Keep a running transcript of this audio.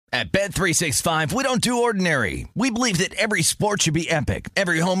At Bet365, we don't do ordinary. We believe that every sport should be epic.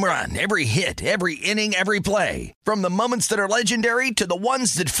 Every home run, every hit, every inning, every play. From the moments that are legendary to the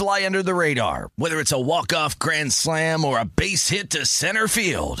ones that fly under the radar. Whether it's a walk-off grand slam or a base hit to center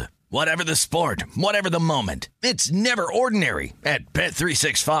field. Whatever the sport, whatever the moment. It's never ordinary at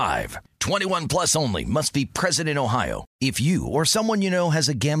Bet365. 21 plus only. Must be present in Ohio. If you or someone you know has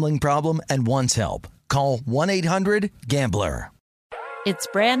a gambling problem and wants help, call 1-800-GAMBLER. It's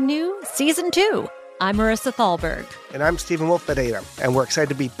brand new, Season 2. I'm Marissa Thalberg. And I'm Stephen Wolf Pereira. And we're excited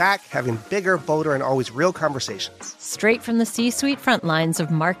to be back having bigger, bolder, and always real conversations. Straight from the C-suite front lines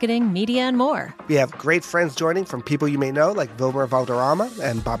of marketing, media, and more. We have great friends joining from people you may know, like Wilmer Valderrama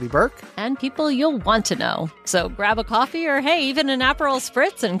and Bobby Burke. And people you'll want to know. So grab a coffee or, hey, even an Aperol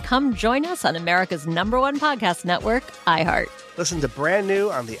Spritz and come join us on America's #1 podcast network, iHeart. Listen to Brand New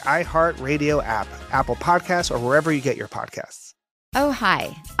on the iHeart Radio app, Apple Podcasts, or wherever you get your podcasts. Oh,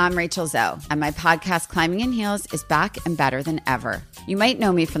 hi, I'm Rachel Zoe, and my podcast, Climbing in Heels, is back and better than ever. You might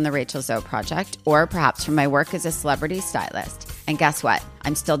know me from the Rachel Zoe Project, or perhaps from my work as a celebrity stylist. And guess what?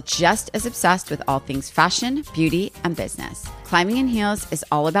 I'm still just as obsessed with all things fashion, beauty, and business. Climbing in Heels is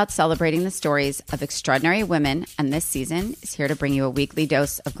all about celebrating the stories of extraordinary women, and this season is here to bring you a weekly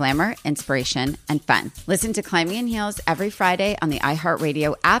dose of glamour, inspiration, and fun. Listen to Climbing in Heels every Friday on the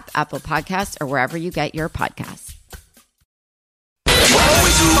iHeartRadio app, Apple Podcasts, or wherever you get your podcasts.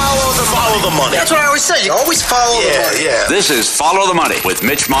 Always follow the money. That's what I always say. You always follow the money. Yeah. This is Follow the Money with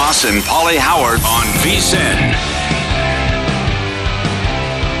Mitch Moss and Paulie Howard on VSiN.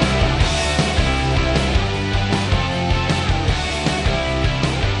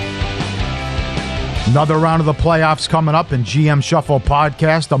 Another round of the playoffs coming up in GM Shuffle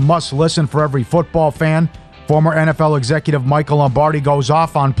podcast, a must-listen for every football fan. Former NFL executive Michael Lombardi goes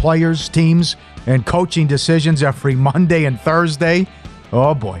off on players, teams, and coaching decisions every Monday and Thursday.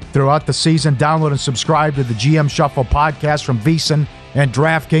 Oh boy. Throughout the season, download and subscribe to the GM Shuffle podcast from VSiN and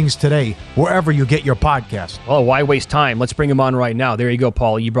DraftKings today, wherever you get your podcast. Well, why waste time? Let's bring him on right now. There you go,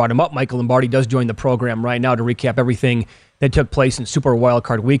 Paul. You brought him up. Michael Lombardi does join the program right now to recap everything that took place in Super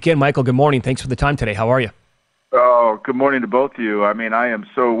Wildcard Weekend. Michael, good morning. Thanks for the time today. How are you? Oh, good morning to both of you. I mean,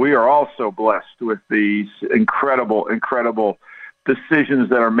 we are all so blessed with these incredible decisions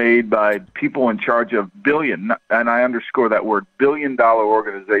that are made by people in charge of billion, and I underscore that word, billion-dollar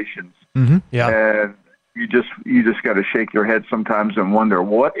organizations. Mm-hmm. Yeah. And you just got to shake your head sometimes and wonder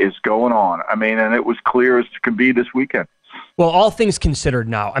what is going on. I mean, and it was clear as can be this weekend. Well, all things considered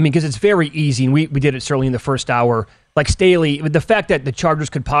now, I mean, because it's very easy, and we did it certainly in the first hour, like Staley, with the fact that the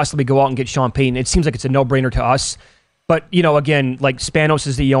Chargers could possibly go out and get Sean Payton, it seems like it's a no-brainer to us. But, you know, again, like Spanos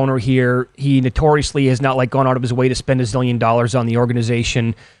is the owner here. He notoriously has not gone out of his way to spend $1 zillion on the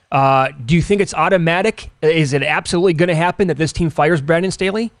organization. Do you think it's automatic? Is it absolutely going to happen that this team fires Brandon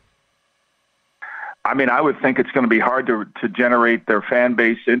Staley? I mean, I would think it's going to be hard to generate their fan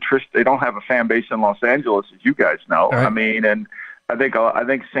base interest. They don't have a fan base in Los Angeles, as you guys know. Right. I mean, and I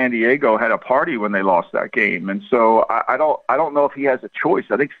think San Diego had a party when they lost that game, and so I don't know if he has a choice.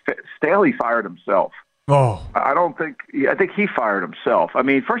 I think Staley fired himself. Oh, I think he fired himself. I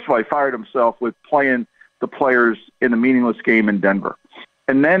mean, first of all, he fired himself with playing the players in the meaningless game in Denver.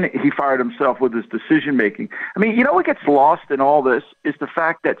 And then he fired himself with his decision-making. I mean, you know what gets lost in all this is the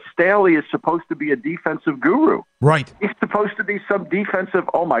fact that Staley is supposed to be a defensive guru. right. He's supposed to be some defensive,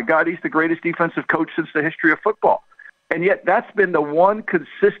 oh, my God, he's the greatest defensive coach since the history of football. And yet that's been the one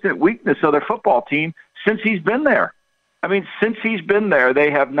consistent weakness of their football team since he's been there. I mean, since he's been there,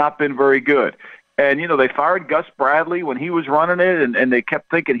 they have not been very good. And, you know, they fired Gus Bradley when he was running it, and they kept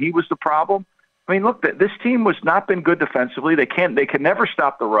thinking he was the problem. I mean, look, this team has not been good defensively. They can never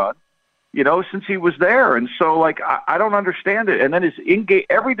stop the run, you know, since he was there. And so, like, I don't understand it. And then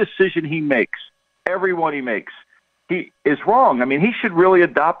every decision he makes, every one he makes, he is wrong. I mean, he should really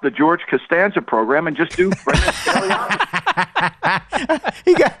adopt the George Costanza program and just do Brendan Staley.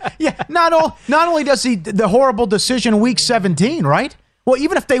 Not only does he the horrible decision week 17, right? Well,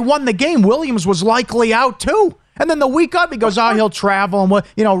 even if they won the game, Williams was likely out too. And then the week up, he goes, he'll travel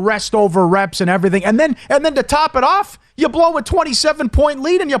and rest over reps and everything. And then to top it off, you blow a 27-point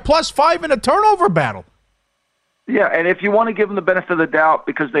lead and you're +5 in a turnover battle. Yeah, and if you want to give them the benefit of the doubt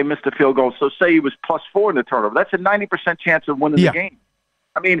because they missed a field goal, so say he was +4 in the turnover, that's a 90% chance of winning the game.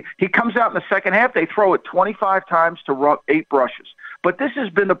 I mean, he comes out in the second half, they throw it 25 times to 8 rushes. But this has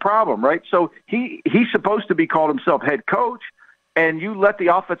been the problem, right? So he's supposed to be called himself head coach, and you let the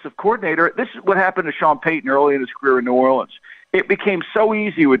offensive coordinator. This is what happened to Sean Payton early in his career in New Orleans. It became so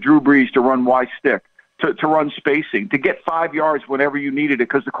easy with Drew Brees to run Y stick, to run spacing, to get 5 yards whenever you needed it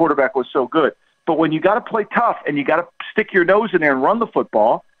because the quarterback was so good. But when you got to play tough and you got to stick your nose in there and run the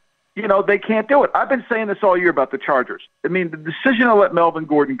football, they can't do it. I've been saying this all year about the Chargers. I mean, the decision to let Melvin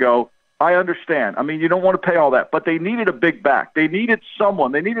Gordon go, I understand. I mean, you don't want to pay all that, but they needed a big back. They needed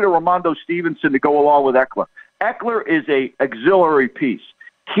someone. They needed a Ramondo Stevenson to go along with Eckler. Eckler is a auxiliary piece.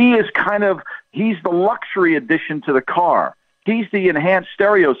 He's the luxury addition to the car. He's the enhanced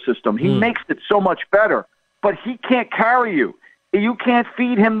stereo system. He makes it so much better, but he can't carry you. You can't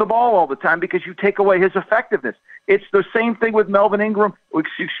feed him the ball all the time because you take away his effectiveness. It's the same thing with Melvin Ingram, with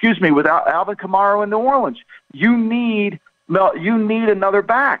Alvin Kamara in New Orleans. You need another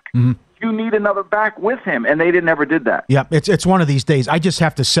back. Mm-hmm. You need another back with him, and they never did that. Yeah, it's one of these days. I just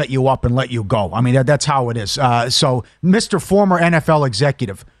have to set you up and let you go. I mean, that's how it is. So, Mr. Former NFL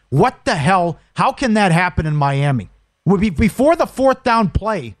executive, what the hell? How can that happen in Miami? Before the fourth down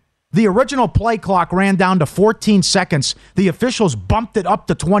play, the original play clock ran down to 14 seconds. The officials bumped it up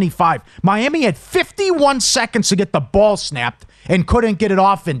to 25. Miami had 51 seconds to get the ball snapped and couldn't get it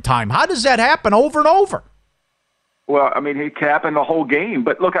off in time. How does that happen over and over? Well, I mean, it happened the whole game.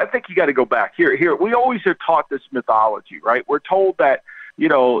 But, look, I think you got to go back. Here, we always are taught this mythology, right? We're told that,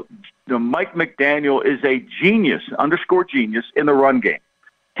 Mike McDaniel is a genius, underscore genius, in the run game.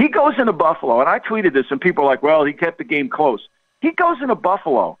 He goes into Buffalo, and I tweeted this, and people are like, well, he kept the game close. He goes into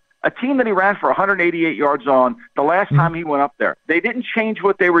Buffalo, a team that he ran for 188 yards on the last time he went up there. They didn't change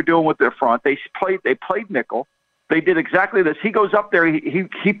what they were doing with their front. They played nickel. They did exactly this. He goes up there.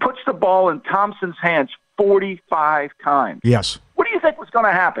 He puts the ball in Thompson's hands 45 times. Yes. What do you think was going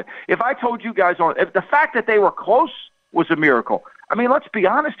to happen? If I told you guys, if the fact that they were close was a miracle. I mean, let's be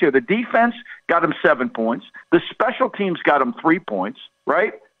honest here. The defense got him 7 points. The special teams got him 3 points,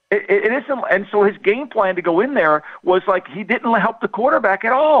 right? It isn't, and so his game plan to go in there was like he didn't help the quarterback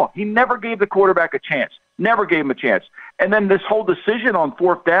at all. He never gave the quarterback a chance. Never gave him a chance. And then this whole decision on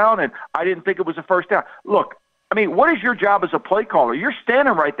fourth down, and I didn't think it was a first down. Look, I mean, what is your job as a play caller? You're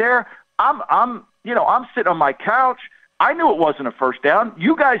standing right there. I'm sitting on my couch. I knew it wasn't a first down.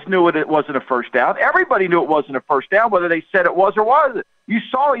 You guys knew it wasn't a first down. Everybody knew it wasn't a first down, whether they said it was or wasn't. You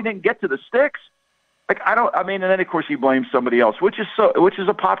saw he didn't get to the sticks. And then of course he blames somebody else, which is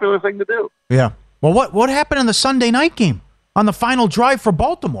a popular thing to do. Yeah. Well, what happened in the Sunday night game on the final drive for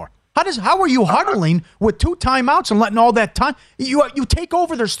Baltimore? How are you huddling with 2 timeouts and letting all that time? You take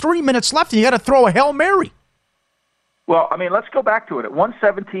over. There's 3 minutes left, and you got to throw a Hail Mary. Well, I mean, let's go back to it. At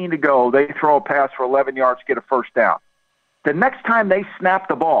 1:17 to go, they throw a pass for 11 yards, get a first down. The next time they snap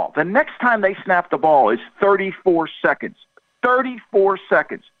the ball is 34 seconds. 34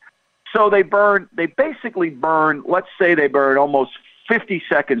 seconds. So they basically burn, let's say they burn almost 50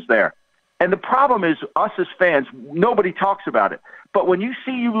 seconds there. And the problem is, us as fans, nobody talks about it. But when you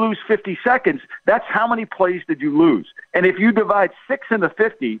see you lose 50 seconds, that's how many plays did you lose. And if you divide 6 into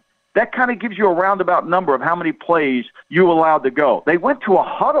 50, that kind of gives you a roundabout number of how many plays you allowed to go. They went to a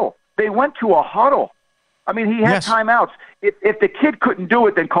huddle. I mean, he had timeouts. If the kid couldn't do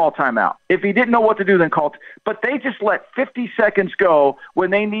it, then call timeout. If he didn't know what to do, then call. But they just let 50 seconds go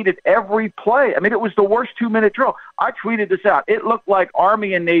when they needed every play. I mean, it was the worst 2-minute drill. I tweeted this out. It looked like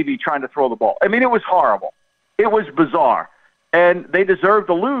Army and Navy trying to throw the ball. I mean, it was horrible. It was bizarre. And they deserved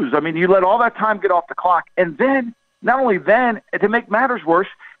to lose. I mean, you let all that time get off the clock. And then, not only then, to make matters worse,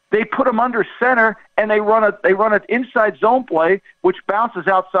 they put him under center, and they run an inside zone play, which bounces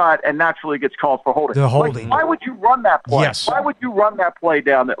outside and naturally gets called for holding. The holding. Like, why would you run that play? Yes. Why would you run that play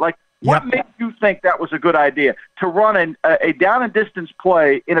down there? Like, what made you think that was a good idea to run a down and distance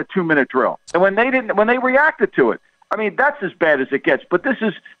play in a 2-minute drill? And when they reacted to it, I mean, that's as bad as it gets. But this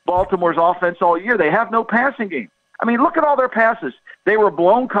is Baltimore's offense all year. They have no passing game. I mean, look at all their passes. They were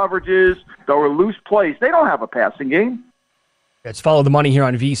blown coverages. They were loose plays. They don't have a passing game. It's Follow the Money here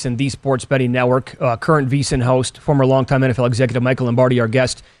on VSiN, the Sports Betting Network. Current VSiN host, former longtime NFL executive Michael Lombardi, our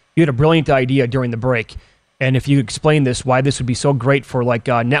guest. You had a brilliant idea during the break. And if you explain this, why this would be so great for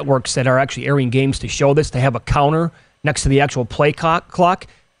networks that are actually airing games to show this, to have a counter next to the actual play clock.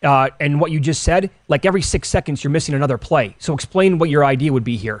 And what you just said, like every 6 seconds you're missing another play. So explain what your idea would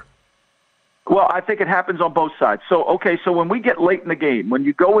be here. Well, I think it happens on both sides. So when we get late in the game, when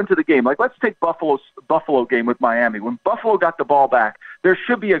you go into the game, like let's take Buffalo game with Miami. When Buffalo got the ball back, there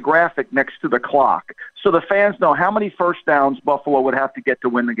should be a graphic next to the clock so the fans know how many first downs Buffalo would have to get to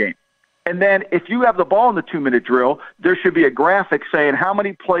win the game. And then if you have the ball in the 2-minute drill, there should be a graphic saying how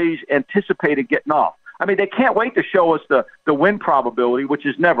many plays anticipated getting off. I mean, they can't wait to show us the win probability, which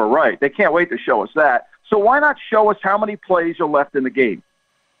is never right. They can't wait to show us that. So why not show us how many plays are left in the game?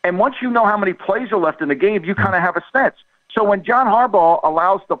 And once you know how many plays are left in the game, you kind of have a sense. So when John Harbaugh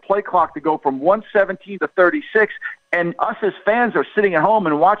allows the play clock to go from 117 to 36, and us as fans are sitting at home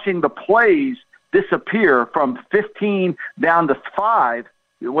and watching the plays disappear from 15 down to 5,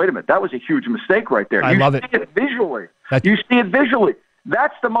 wait a minute, that was a huge mistake right there. I love it. You see it visually.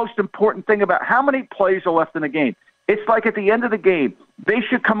 That's the most important thing about how many plays are left in the game. It's like at the end of the game, they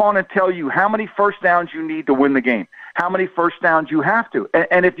should come on and tell you how many first downs you need to win the game, how many first downs you have to.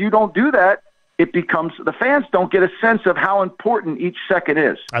 And if you don't do that, it becomes the fans don't get a sense of how important each second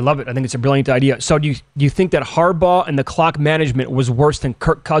is. I love it. I think it's a brilliant idea. So do you think that Harbaugh and the clock management was worse than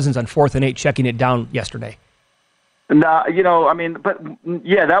Kirk Cousins on 4th and 8 checking it down yesterday? Nah,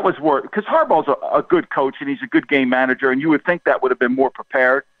 that was worse because Harbaugh's a good coach and he's a good game manager, and you would think that would have been more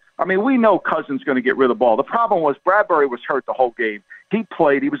prepared. I mean, we know Cousins going to get rid of the ball. The problem was Bradbury was hurt the whole game. He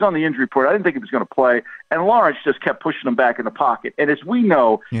played. He was on the injury report. I didn't think he was going to play. And Lawrence just kept pushing him back in the pocket. And as we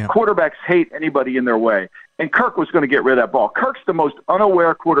know, quarterbacks hate anybody in their way. And Kirk was going to get rid of that ball. Kirk's the most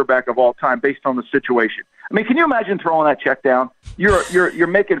unaware quarterback of all time based on the situation. I mean, can you imagine throwing that check down? You're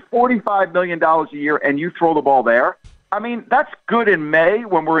making $45 million a year, and you throw the ball there? I mean, that's good in May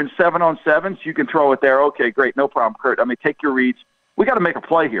when we're in 7-on-7s. You can throw it there. Okay, great. No problem, Kurt. I mean, take your reads. We got to make a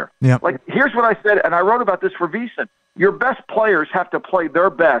play here. Yep. Like, here's what I said, and I wrote about this for VSiN. Your best players have to play their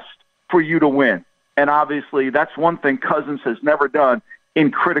best for you to win. And obviously, that's one thing Cousins has never done in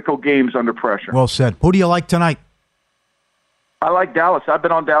critical games under pressure. Well said. Who do you like tonight? I like Dallas. I've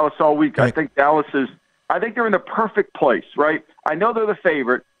been on Dallas all week. Right. I think they're in the perfect place, right? I know they're the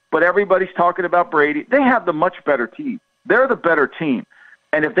favorite, but everybody's talking about Brady. They have the much better team. They're the better team.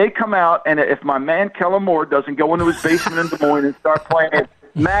 And if they come out, and if my man Kellen Moore doesn't go into his basement in Des Moines and start playing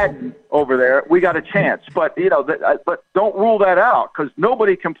Madden over there, we got a chance. But but don't rule that out because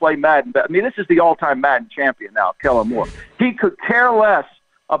nobody can play Madden. I mean, this is the all-time Madden champion now, Kellen Moore. He could care less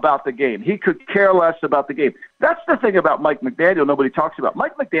about the game. That's the thing about Mike McDaniel nobody talks about.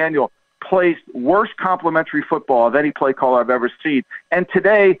 Mike McDaniel plays worst complimentary football of any play caller I've ever seen. And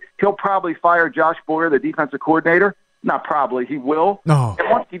today, he'll probably fire Josh Boyer, the defensive coordinator. Not probably, he will. No. And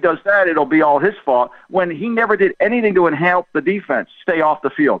once he does that, it'll be all his fault when he never did anything to enhance the defense, stay off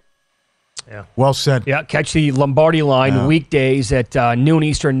the field. Yeah. Well said. Yeah, catch the Lombardi line weekdays at noon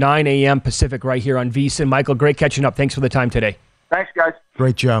Eastern, 9 a.m. Pacific right here on VSiN. Michael, great catching up. Thanks for the time today. Thanks, guys.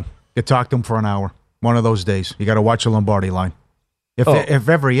 Great job. You talked to him for an hour. One of those days. You got to watch the Lombardi line. If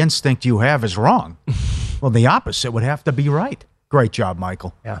every instinct you have is wrong, well, the opposite would have to be right. Great job,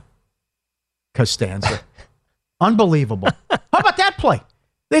 Michael. Yeah. Costanza. Unbelievable. How about that play?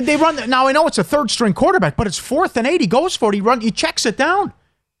 They run. Now, I know it's a third-string quarterback, but it's 4th and 8. He goes for it. He checks it down.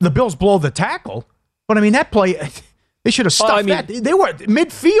 The Bills blow the tackle. But, I mean, that play, they should have stuffed that. They were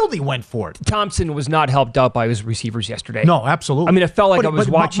midfield. He went for it. Thompson was not helped out by his receivers yesterday. No, absolutely. I mean, it felt like I was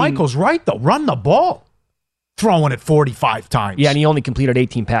watching. Michael's right, though. Run the ball. Throwing it 45 times. Yeah, and he only completed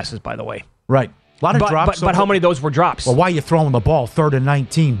 18 passes, by the way. Right. A lot of drops. But how many of those were drops? Well, why are you throwing the ball 3rd and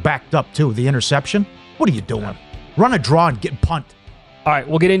 19 backed up, too? The interception? What are you doing? Yeah. Run a draw and get punt. All right,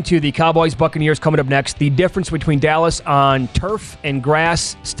 we'll get into the Cowboys-Buccaneers coming up next. The difference between Dallas on turf and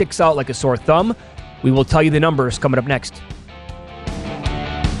grass sticks out like a sore thumb. We will tell you the numbers coming up next.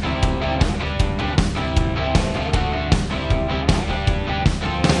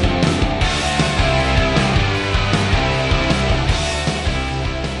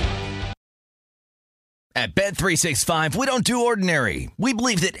 At Bet365, we don't do ordinary. We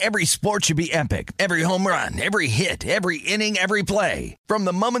believe that every sport should be epic. Every home run, every hit, every inning, every play. From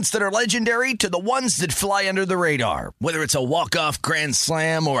the moments that are legendary to the ones that fly under the radar. Whether it's a walk-off grand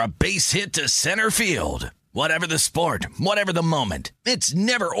slam or a base hit to center field. Whatever the sport, whatever the moment. It's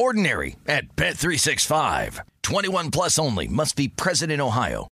never ordinary at Bet365. 21 plus only. Must be present in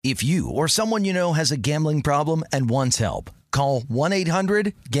Ohio. If you or someone you know has a gambling problem and wants help, call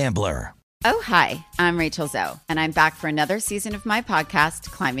 1-800-GAMBLER. Oh, hi, I'm Rachel Zoe, and I'm back for another season of my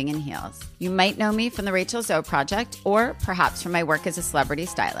podcast, Climbing in Heels. You might know me from the Rachel Zoe Project, or perhaps from my work as a celebrity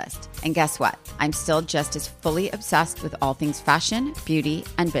stylist. And guess what? I'm still just as fully obsessed with all things fashion, beauty,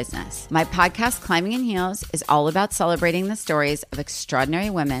 and business. My podcast, Climbing in Heels, is all about celebrating the stories of extraordinary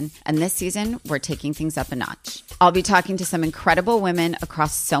women, and this season, we're taking things up a notch. I'll be talking to some incredible women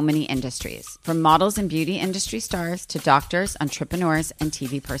across so many industries, from models and beauty industry stars to doctors, entrepreneurs, and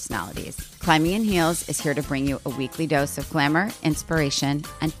TV personalities. Climbing in Heels is here to bring you a weekly dose of glamour, inspiration,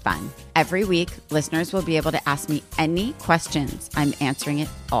 and fun. Every week, listeners will be able to ask me any questions. I'm answering it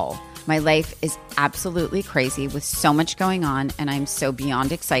all. My life is absolutely crazy with so much going on, and I'm so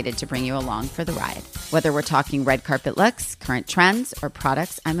beyond excited to bring you along for the ride. Whether we're talking red carpet looks, current trends, or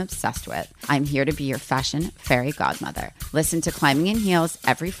products I'm obsessed with, I'm here to be your fashion fairy godmother. Listen to Climbing in Heels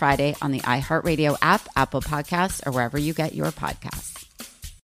every Friday on the iHeartRadio app, Apple Podcasts, or wherever you get your podcasts.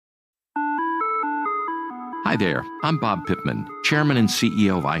 Hi there, I'm Bob Pittman, Chairman and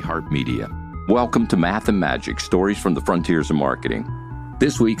CEO of iHeartMedia. Welcome to Math and Magic, Stories from the Frontiers of Marketing.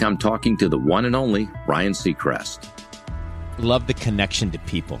 This week, I'm talking to the one and only Ryan Seacrest. Love the connection to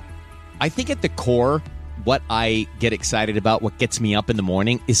people. I think at the core, what I get excited about, what gets me up in the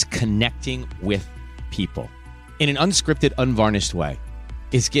morning, is connecting with people in an unscripted, unvarnished way.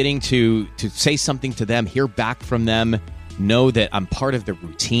 Is getting to say something to them, hear back from them, know that I'm part of the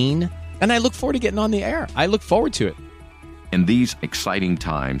routine, and I look forward to getting on the air. I look forward to it. In these exciting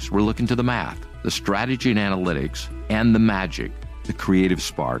times, we're looking to the math, the strategy and analytics, and the magic, the creative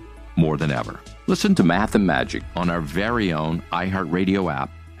spark, more than ever. Listen to Math and Magic on our very own iHeartRadio app,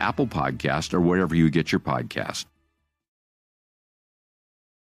 Apple Podcast, or wherever you get your podcast.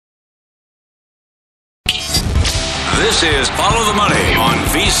 This is Follow the Money on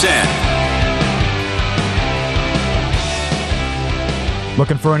VSiN.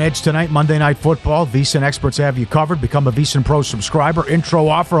 Looking for an edge tonight, Monday Night Football. VSiN experts have you covered. Become a VSiN Pro subscriber. Intro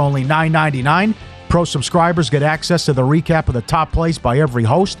offer only $9.99. Pro subscribers get access to the recap of the top plays by every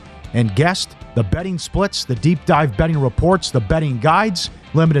host and guest, the betting splits, the deep dive betting reports, the betting guides.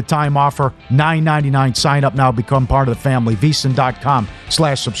 Limited time offer, $9.99. Sign up now, become part of the family.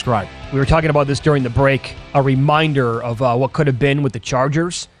 VSiN.com/subscribe. We were talking about this during the break. A reminder of what could have been with the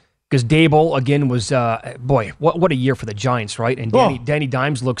Chargers. Because Dable, again, was, what a year for the Giants, right? And Danny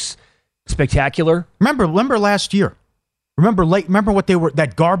Dimes looks spectacular. Remember last year? Remember what they were,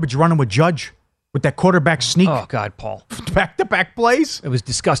 that garbage running with Judge? With that quarterback sneak. Oh, God, Paul. Back-to-back plays? It was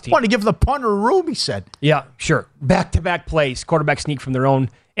disgusting. Want to give the punter room, he said. Yeah, sure. Back-to-back plays. Quarterback sneak from their own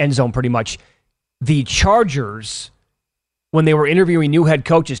end zone, pretty much. The Chargers, when they were interviewing new head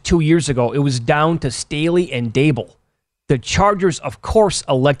coaches 2 years ago, it was down to Staley and Dable. The Chargers, of course,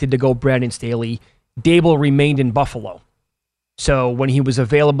 elected to go Brandon Staley. Dable remained in Buffalo. So when he was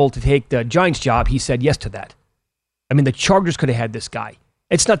available to take the Giants job, he said yes to that. I mean, the Chargers could have had this guy.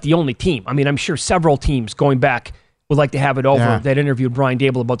 It's not the only team. I mean, I'm sure several teams going back would like to have it over that interviewed Brian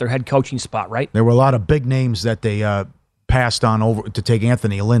Dable about their head coaching spot, right? There were a lot of big names that they passed on over to take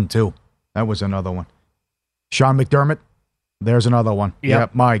Anthony Lynn, too. That was another one. Sean McDermott, there's another one.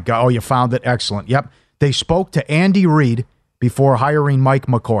 Yep. My God. Oh, you found it? Excellent. Yep. They spoke to Andy Reid before hiring Mike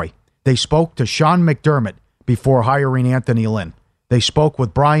McCoy. They spoke to Sean McDermott before hiring Anthony Lynn. They spoke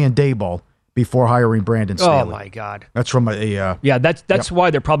with Brian Daboll before hiring Brandon Staley. Oh, my God. That's from a... that's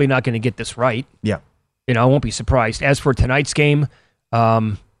why they're probably not going to get this right. Yeah. You know, I won't be surprised. As for tonight's game,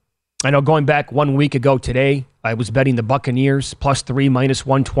 I know going back 1 week ago today, I was betting the Buccaneers +3,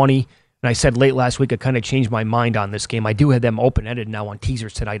 -120, and I said late last week I kind of changed my mind on this game. I do have them open-ended now on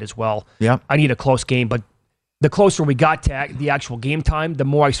teasers tonight as well. Yeah. I need a close game, but the closer we got to the actual game time, the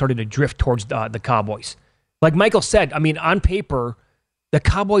more I started to drift towards the Cowboys. Like Michael said, I mean, on paper, the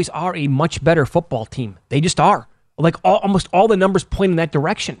Cowboys are a much better football team. They just are. Like almost all the numbers point in that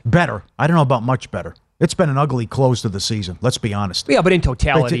direction. Better. I don't know about much better. It's been an ugly close to the season. Let's be honest. Yeah, but in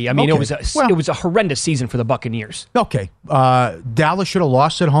totality, I mean, it was a horrendous season for the Buccaneers. Okay. Dallas should have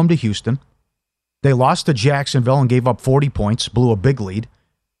lost at home to Houston. They lost to Jacksonville and gave up 40 points, blew a big lead.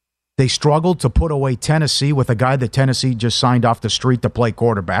 They struggled to put away Tennessee with a guy that Tennessee just signed off the street to play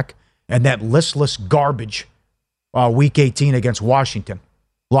quarterback. And that listless garbage Week 18 against Washington.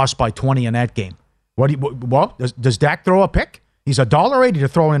 Lost by 20 in that game. Does Dak throw a pick? He's $1.80 to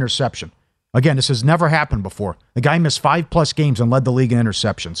throw an interception. Again, this has never happened before. The guy missed 5+ games and led the league in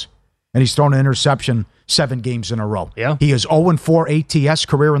interceptions. And he's thrown an interception 7 games in a row. Yeah. He is 0-4 ATS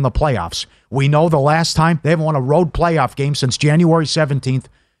career in the playoffs. We know the last time they haven't won a road playoff game since January 17th,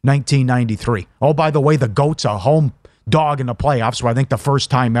 1993. Oh, by the way, the GOAT's a home dog in the playoffs for I think the first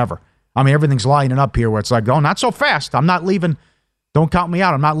time ever. I mean, everything's lining up here where it's like, oh, not so fast. I'm not leaving. Don't count me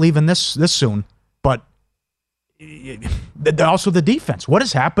out. I'm not leaving this soon. But also the defense. What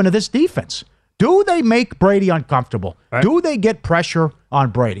has happened to this defense? Do they make Brady uncomfortable? Right. Do they get pressure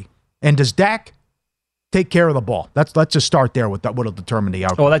on Brady? And does Dak take care of the ball? Let's just start there with that. What'll determine the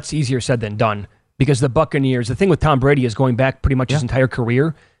outcome. Well, that's easier said than done because the Buccaneers, the thing with Tom Brady is going back pretty much his entire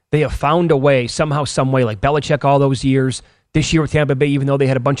career. They have found a way, somehow, some way, like Belichick all those years. This year with Tampa Bay, even though they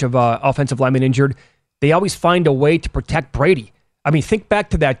had a bunch of offensive linemen injured, they always find a way to protect Brady. I mean, think back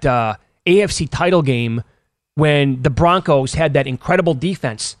to that AFC title game when the Broncos had that incredible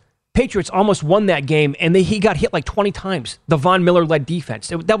defense. Patriots almost won that game, and he got hit like 20 times. The Von Miller-led defense.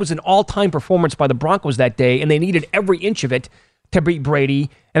 That was an all-time performance by the Broncos that day, and they needed every inch of it to beat Brady,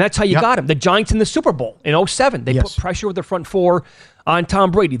 and that's how you got him. The Giants in the Super Bowl in 2007. They put pressure with the front four on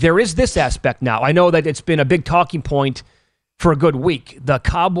Tom Brady. There is this aspect now. I know that it's been a big talking point for a good week. The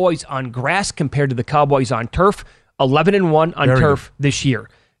Cowboys on grass compared to the Cowboys on turf, 11-1 on turf this year.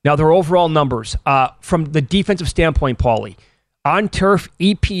 Now, their overall numbers, from the defensive standpoint, Paulie, on turf,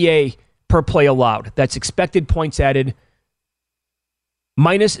 EPA per play allowed. That's expected points added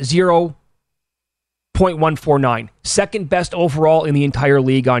minus 0.149. Second best overall in the entire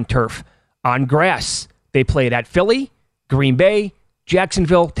league on turf. On grass, they played at Philly, Green Bay,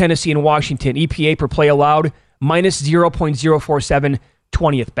 Jacksonville, Tennessee, and Washington. EPA per play allowed, minus 0.047,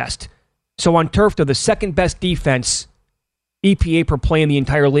 20th best. So on turf, they're the second best defense, EPA per play in the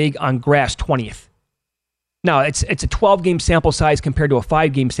entire league. On grass, 20th. Now, it's a 12-game sample size compared to a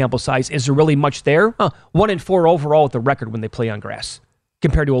 5-game sample size. Is there really much there? 1-4 overall with the record when they play on grass,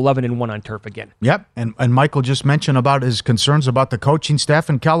 compared to 11-1 on turf again. Yep, and Michael just mentioned about his concerns about the coaching staff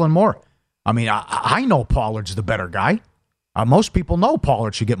and Kellen Moore. I mean, I know Pollard's the better guy. Most people know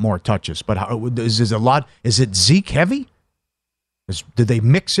Pollard should get more touches, but is it Zeke heavy? Did they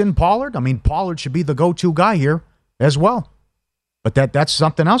mix in Pollard? I mean, Pollard should be the go-to guy here as well. But that's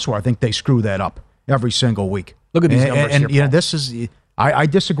something else where I think they screw that up every single week. Look at these numbers here, you know, this is I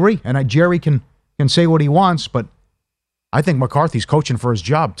disagree, and Jerry can say what he wants, but I think McCarthy's coaching for his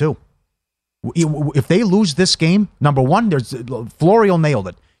job too. If they lose this game, number one, Florio nailed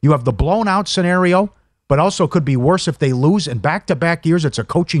it. You have the blown out scenario, but also could be worse if they lose. And back-to-back years, it's a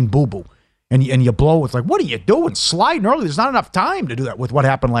coaching boo-boo. And you blow, it's like, what are you doing? Sliding early. There's not enough time to do that with what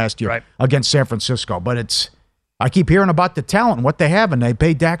happened last year against San Francisco. But I keep hearing about the talent and what they have, and they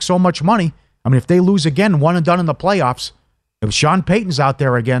pay Dak so much money. I mean, if they lose again, one and done in the playoffs, if Sean Payton's out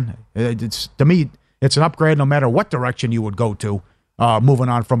there again, to me, it's an upgrade no matter what direction you would go to, moving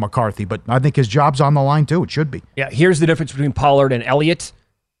on from McCarthy. But I think his job's on the line, too. It should be. Yeah, here's the difference between Pollard and Elliott.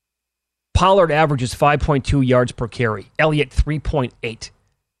 Pollard averages 5.2 yards per carry. Elliott, 3.8.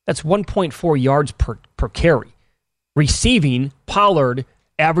 That's 1.4 yards per carry. Receiving, Pollard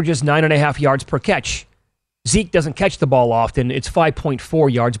averages 9.5 yards per catch. Zeke doesn't catch the ball often. It's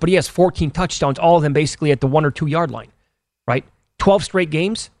 5.4 yards, but he has 14 touchdowns, all of them basically at the 1 or 2 yard line, right? 12 straight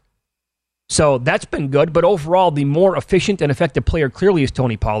games. So that's been good, but overall, the more efficient and effective player clearly is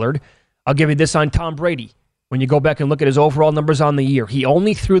Tony Pollard. I'll give you this on Tom Brady. When you go back and look at his overall numbers on the year, he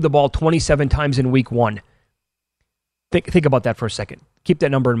only threw the ball 27 times in week 1. Think about that for a second. Keep that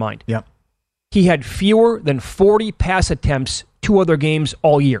number in mind. Yep. He had fewer than 40 pass attempts 2 other games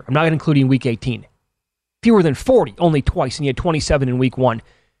all year. I'm not including week 18. Fewer than 40, only twice, and he had 27 in week 1.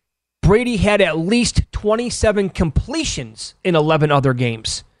 Brady had at least 27 completions in 11 other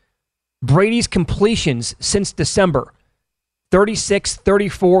games. Brady's completions since December, 36,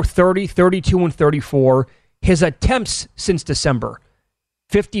 34, 30, 32, and 34. His attempts since December,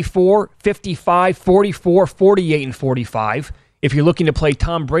 54, 55, 44, 48, and 45. If you're looking to play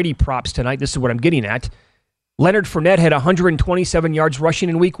Tom Brady props tonight, this is what I'm getting at. Leonard Fournette had 127 yards rushing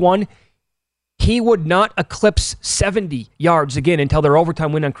in week 1. He would not eclipse 70 yards again until their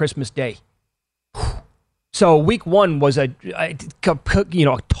overtime win on Christmas Day. So week 1 was a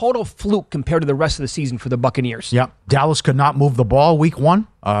total fluke compared to the rest of the season for the Buccaneers. Yeah, Dallas could not move the ball week 1.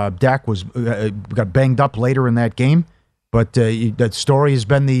 Dak got banged up later in that game, but that story has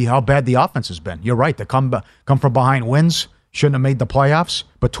been how bad the offense has been. You're right. The come from behind wins shouldn't have made the playoffs,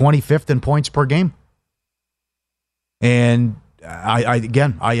 but 25th in points per game. And I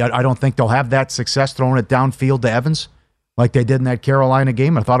don't think they'll have that success throwing it downfield to Evans like they did in that Carolina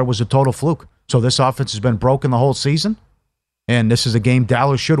game. I thought it was a total fluke. So this offense has been broken the whole season, and this is a game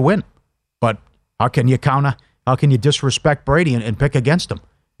Dallas should win. But how can you disrespect Brady and pick against him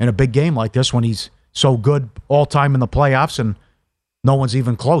in a big game like this when he's so good all time in the playoffs and no one's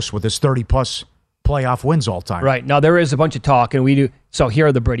even close with his 30-plus playoff wins all time? Right. Now, there is a bunch of talk, and we do. So here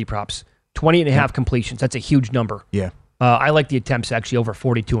are the Brady props. 20.5 completions. That's a huge number. Yeah. I like the attempts actually over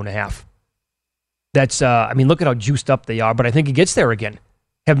 42.5. That's, look at how juiced up they are, but I think he gets there again.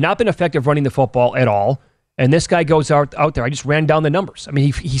 Have not been effective running the football at all. And this guy goes out there. I just ran down the numbers. I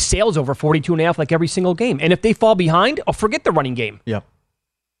mean, he sails over 42.5 like every single game. And if they fall behind, I'll forget the running game. Yep.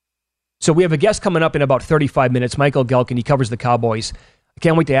 So we have a guest coming up in about 35 minutes, Michael Gelkin. He covers the Cowboys. I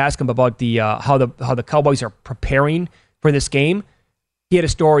can't wait to ask him about the how the Cowboys are preparing for this game. He had a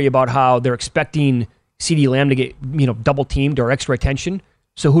story about how they're expecting CeeDee Lamb to get double teamed or extra attention.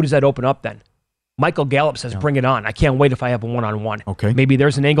 So who does that open up then? Michael Gallup says, bring it on. I can't wait if I have a one-on-one. Okay. Maybe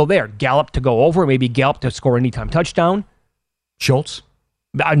there's an angle there. Gallup to go over. Maybe Gallup to score anytime touchdown. Schultz?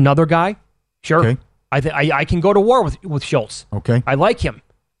 Another guy? Sure. Okay. I can go to war with Schultz. Okay. I like him.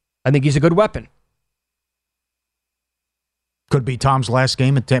 I think he's a good weapon. Could be Tom's last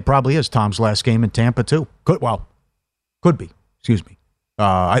game. Probably is Tom's last game in Tampa, too. Could be. Excuse me.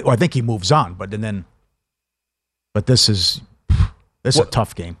 I think he moves on, but this is... This is a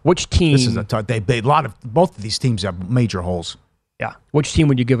tough game. Which team? This is a tough. Both of these teams have major holes. Yeah. Which team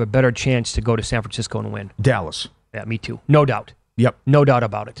would you give a better chance to go to San Francisco and win? Dallas. Yeah, me too. No doubt. Yep. No doubt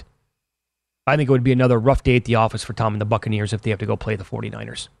about it. I think it would be another rough day at the office for Tom and the Buccaneers if they have to go play the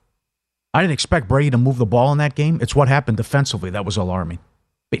 49ers. I didn't expect Brady to move the ball in that game. It's what happened defensively that was alarming.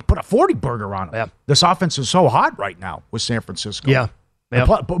 He put a 40-burger on him. Yeah. This offense is so hot right now with San Francisco. Yeah.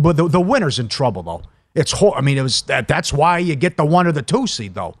 Yep. But the winner's in trouble, though. That's why you get the 1 or the 2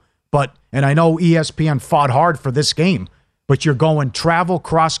 seed, though. And I know ESPN fought hard for this game, but you're going travel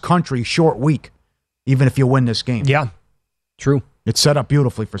cross-country short week, even if you win this game. Yeah, true. It's set up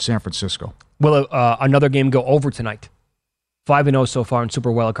beautifully for San Francisco. Will another game go over tonight? 5-0 so far in Super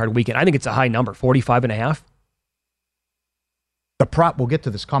Wildcard Weekend. I think it's a high number, 45.5. The prop, we'll get to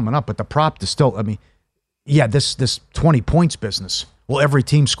this coming up, but the prop is still, this 20 points business. Will every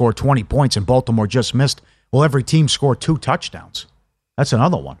team score 20 points? And Baltimore just missed. Will every team score 2 touchdowns? That's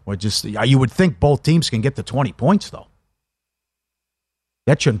another one. You would think both teams can get to 20 points, though.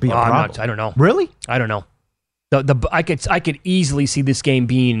 That shouldn't be a problem. I don't know. Really? I don't know. I could easily see this game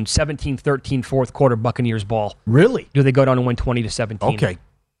being 17-13 fourth quarter Buccaneers ball. Really? Do they go down and win 20-17? Okay.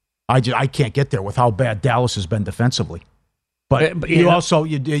 I can't get there with how bad Dallas has been defensively. But you also,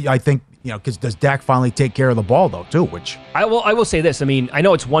 I think, because does Dak finally take care of the ball, though, too? Which I will say this. I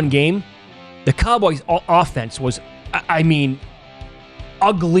know it's one game. The Cowboys' offense was,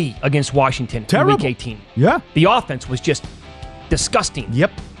 ugly against Washington Terrible. in Week 18. Yeah. The offense was just disgusting.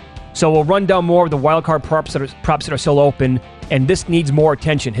 Yep. So we'll run down more of the wildcard props that are still open, and this needs more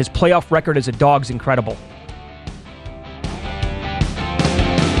attention. His playoff record as a dog's incredible.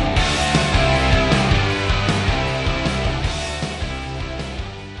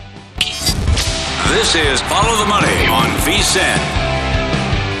 This is Follow the Money on VSiN.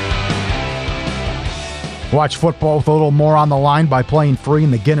 Watch football with a little more on the line by playing free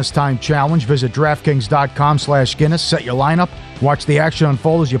in the Guinness Time Challenge. Visit DraftKings.com/Guinness. Set your lineup. Watch the action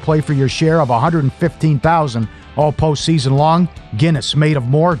unfold as you play for your share of $115,000 all postseason long. Guinness, made of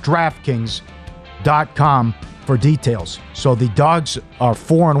more. DraftKings.com for details. So the Dogs are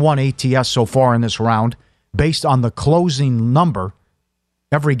 4-1 ATS so far in this round. Based on the closing number,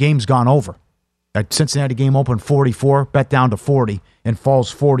 every game's gone over. That Cincinnati game opened 44, bet down to 40, and falls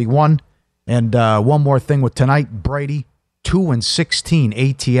 41. And one more thing with tonight, Brady, 2-16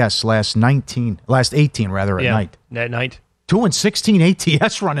 ATS last 18 at night. At night. 2-16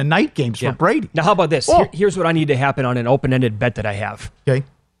 ATS running night games for Brady. Now, how about this? Here's what I need to happen on an open-ended bet that I have. Okay.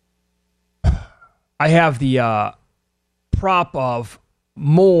 I have the prop of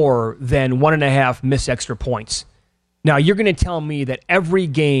more than 1.5 missed extra points. Now, you're going to tell me that every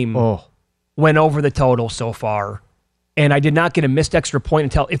game went over the total so far, and I did not get a missed extra point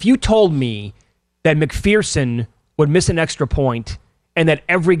until... If you told me that McPherson would miss an extra point and that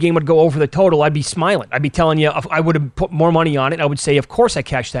every game would go over the total, I'd be smiling. I'd be telling you, I would have put more money on it. I would say, of course I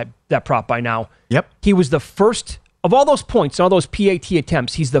cashed that prop by now. Yep. He was the first, of all those points, all those PAT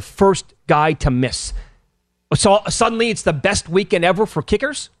attempts, he's the first guy to miss. So suddenly it's the best weekend ever for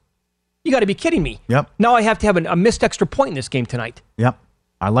kickers? You got to be kidding me. Yep. Now I have to have a missed extra point in this game tonight. Yep.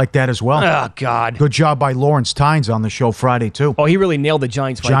 I like that as well. Oh, God. Good job by Lawrence Tynes on the show Friday, too. Oh, he really nailed the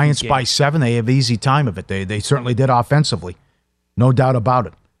Giants. Giants by 7. They have easy time of it. They certainly did offensively. No doubt about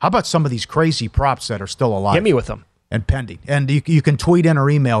it. How about some of these crazy props that are still alive? Hit me with them. And pending. And you can tweet in or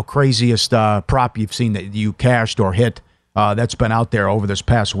email craziest prop you've seen that you cashed or hit that's been out there over this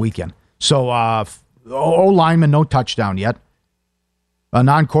past weekend. So, O-lineman, no touchdown yet. A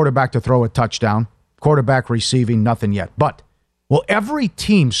non-quarterback to throw a touchdown. Quarterback receiving, nothing yet. But will every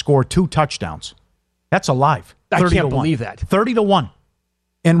team score 2 touchdowns? That's alive. I can't believe that. 30-1.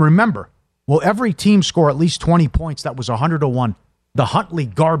 And remember, will every team score at least 20 points? That was 100-1. The Huntley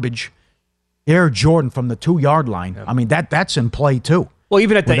garbage, Air Jordan from the 2-yard line. Yeah. I mean, that's in play too. Well,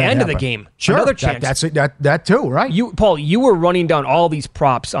 even at the end of the game, sure, another chance. That's it. That too, right? Paul, you were running down all these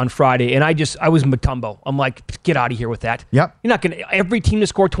props on Friday, and I was Mutombo. I'm like, get out of here with that. Yep. You're not going to every team to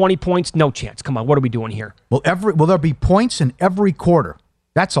score 20 points. No chance. Come on, what are we doing here? Will there be points in every quarter?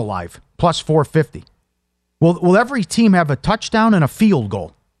 That's alive. Plus 450. Will every team have a touchdown and a field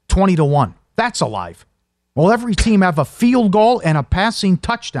goal? 20-1. That's alive. Will every team have a field goal and a passing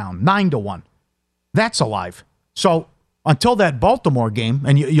touchdown? 9-1. That's alive. So until that Baltimore game,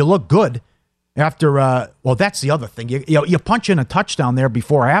 and you look good after, that's the other thing. You punch in a touchdown there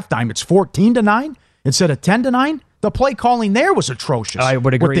before halftime. It's 14-9 instead of 10-9. The play calling there was atrocious. I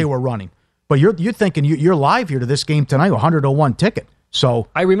would agree. What they were running. But you're thinking you're live here to this game tonight, 100-1 ticket. So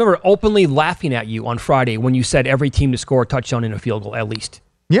I remember openly laughing at you on Friday when you said every team to score a touchdown and a field goal, at least.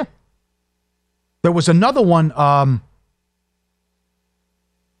 Yeah. There was another one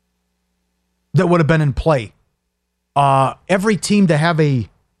that would have been in play. Every team to have a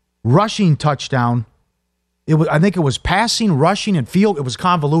rushing touchdown. I think it was passing, rushing, and field. It was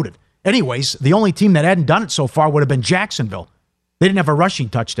convoluted. anyways, the only team that hadn't done it so far would have been Jacksonville. They didn't have a rushing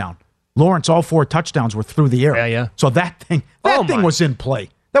touchdown. Lawrence, all 4 touchdowns were through the air. Yeah. So that thing was in play.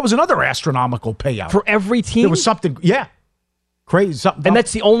 That was another astronomical payout. For every team? There was something, crazy. Something and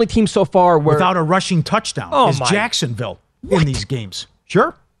that's the only team so far without a rushing touchdown is Jacksonville in these games.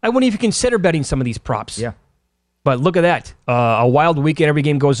 Sure. I wouldn't even consider betting some of these props. Yeah. But look at that. A wild weekend, every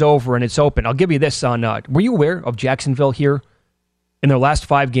game goes over, and it's open. I'll give you this on, were you aware of Jacksonville here in their last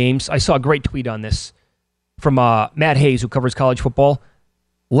 5 games? I saw a great tweet on this from Matt Hayes, who covers college football.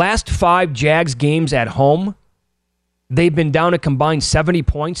 Last 5 Jags games at home, they've been down a combined 70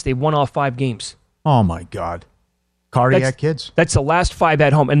 points. They've won all 5 games. Oh, my God. Cardiac kids. That's the last 5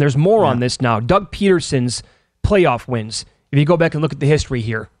 at home, and there's more on this now. Doug Peterson's playoff wins. If you go back and look at the history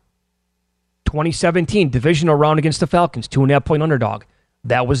here, 2017 divisional round against the Falcons, 2.5-point underdog.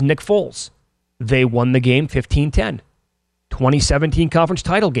 That was Nick Foles. They won the game 15-10. 2017 conference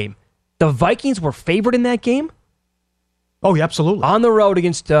title game. The Vikings were favored in that game. Oh, yeah, absolutely. On the road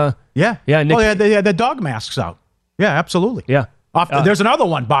against Nick, they had the dog masks out. Yeah, absolutely. Yeah. There's another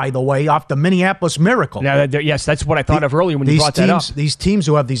one, by the way, off the Minneapolis Miracle. Yes, that's what I thought of earlier when you brought that up. These teams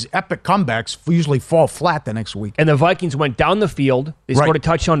who have these epic comebacks usually fall flat the next week. And the Vikings went down the field. They scored a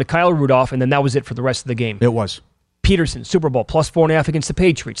touchdown to Kyle Rudolph, and then that was it for the rest of the game. It was. Peterson, Super Bowl, plus 4.5 against the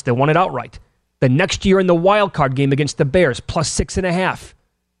Patriots. They won it outright. The next year in the wild card game against the Bears, plus 6.5.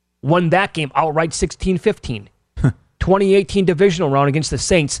 Won that game outright 16-15. 2018 divisional round against the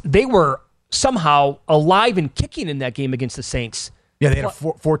Saints. They were somehow alive and kicking in that game against the Saints. Yeah, they had a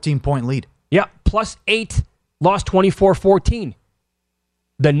 14-point lead. Yeah, plus 8, lost 24-14.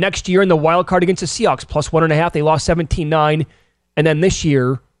 The next year in the wild card against the Seahawks, plus 1.5, they lost 17-9. And then this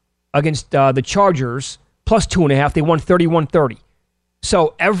year against the Chargers, plus 2.5, they won 31-30.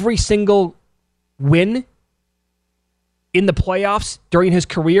 So every single win in the playoffs during his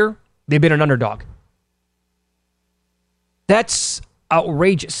career, they've been an underdog. That's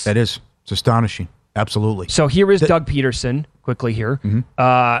outrageous. That is. It's astonishing. Absolutely. So here is Doug Peterson, quickly here.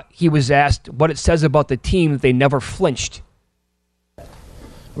 Mm-hmm. He was asked what it says about the team that they never flinched. I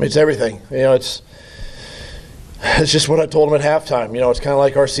mean, it's everything. It's just what I told him at halftime. It's kind of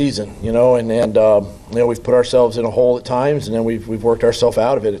like our season, and we've put ourselves in a hole at times, and then we've worked ourselves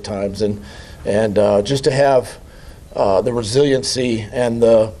out of it at times. And just to have the resiliency and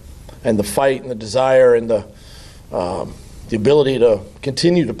the fight and the desire and the ability to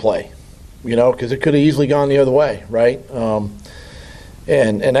continue to play, because it could have easily gone the other way, right?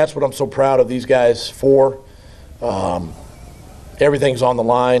 And that's what I'm so proud of these guys for. Everything's on the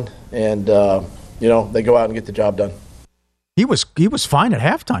line, and they go out and get the job done. He was fine at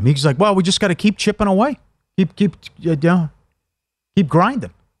halftime. He's like, well, we just got to keep chipping away, keep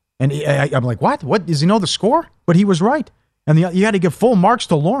grinding. And I'm like, what? What does he know the score? But he was right, and you had to give full marks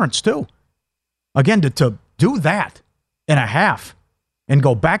to Lawrence too. Again, to do that in a half and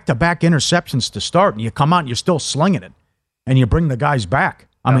go back-to-back interceptions to start, and you come out and you're still slinging it, and you bring the guys back.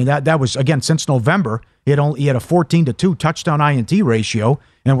 I mean, that was, again, since November, he had a 14-2 touchdown INT ratio,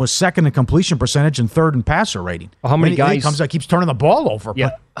 and was second in completion percentage and third in passer rating. Well, how many guys? He comes out, keeps turning the ball over.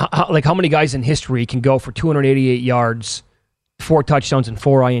 Yeah, how many guys in history can go for 288 yards, 4 touchdowns, and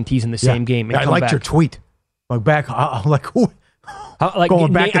 4 INTs in the same game? And I liked your tweet. Going back in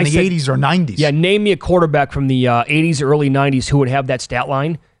the 80s or 90s. Yeah, name me a quarterback from the 80s or early 90s who would have that stat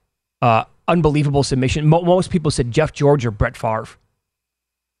line. Unbelievable submission. Most people said Jeff George or Brett Favre.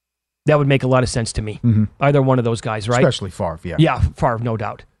 That would make a lot of sense to me. Mm-hmm. Either one of those guys, right? Especially Favre, yeah. Yeah, Favre, no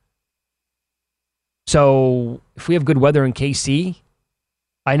doubt. So if we have good weather in KC,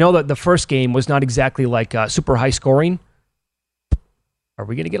 I know that the first game was not exactly like super high scoring. Are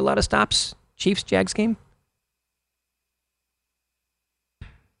we going to get a lot of stops? Chiefs-Jags game?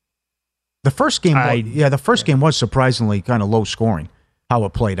 The first game, game was surprisingly kind of low scoring, how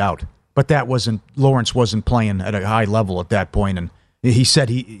it played out. But Lawrence wasn't playing at a high level at that point, and he said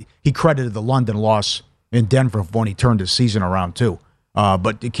he credited the London loss in Denver when he turned his season around too.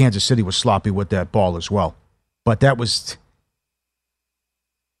 But Kansas City was sloppy with that ball as well. But that was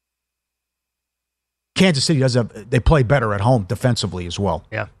Kansas City they play better at home defensively as well.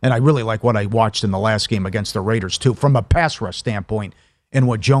 Yeah, and I really like what I watched in the last game against the Raiders too, from a pass rush standpoint. And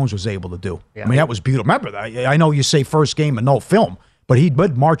what Jones was able to do. Yeah. I mean, that was beautiful. Remember that? I know you say first game and no film, but he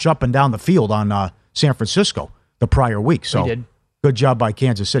did march up and down the field on San Francisco the prior week. So he did. Good job by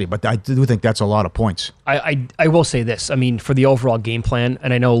Kansas City. But I do think that's a lot of points. I will say this. I mean, for the overall game plan,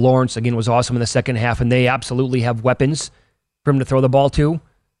 and I know Lawrence, again, was awesome in the second half, and they absolutely have weapons for him to throw the ball to.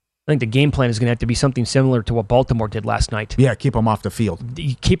 I think the game plan is going to have to be something similar to what Baltimore did last night. Yeah, keep him off the field.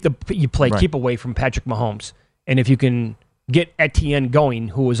 Keep away from Patrick Mahomes. And if you can get Etienne going,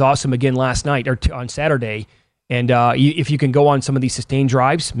 who was awesome again last night or on Saturday. And if you can go on some of these sustained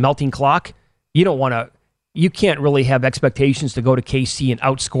drives, melting clock, you can't really have expectations to go to KC and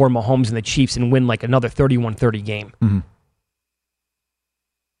outscore Mahomes and the Chiefs and win like another 31-30 game. Mm-hmm.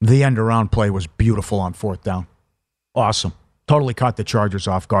 The end-around play was beautiful on fourth down. Awesome. Totally caught the Chargers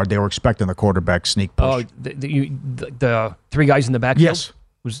off guard. They were expecting the quarterback sneak push. Oh, the three guys in the backfield? Yes.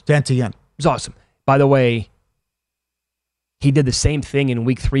 Was Etienne. It was awesome. By the way, he did the same thing in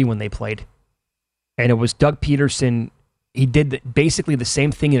week 3 when they played. And it was Doug Peterson. He did basically the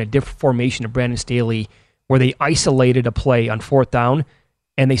same thing in a different formation of Brandon Staley, where they isolated a play on fourth down,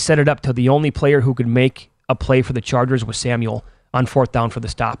 and they set it up to the only player who could make a play for the Chargers was Samuel on fourth down for the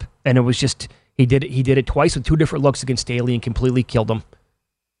stop. And it was just, he did it twice with 2 different looks against Staley and completely killed him.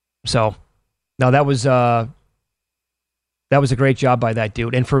 So, now that was a great job by that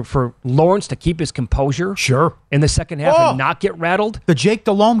dude. And for Lawrence to keep his composure in the second half and not get rattled. The Jake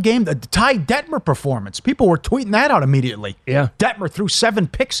Delhomme game, the Ty Detmer performance. People were tweeting that out immediately. Yeah. Detmer threw 7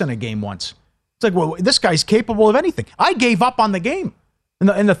 picks in a game once. It's like, well, this guy's capable of anything. I gave up on the game.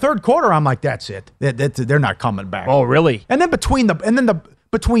 In the third quarter, I'm like, that's it. They're not coming back. Oh, really? And then between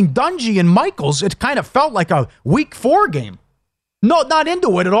Dungy and Michaels, it kind of felt like a week 4 game. No, not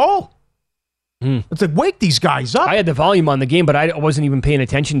into it at all. It's like, wake these guys up. I had the volume on the game, but I wasn't even paying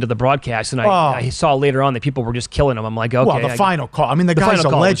attention to the broadcast, and I saw later on that people were just killing him. I'm like, okay. Well, the final call. I mean, the guy's a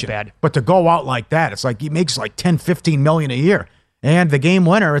legend. Bad. But to go out like that, it's like he makes like $10, $15 million a year. And the game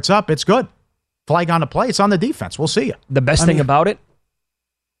winner, it's up. It's good. Flag on the play. It's on the defense. We'll see you. The best thing about it,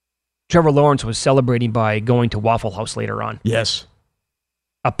 Trevor Lawrence was celebrating by going to Waffle House later on. Yes.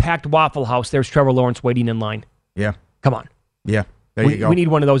 A packed Waffle House. There's Trevor Lawrence waiting in line. Yeah. Come on. Yeah. There you go. We need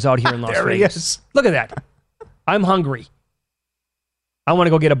one of those out here in Las Vegas. There he is. Look at that. I'm hungry. I want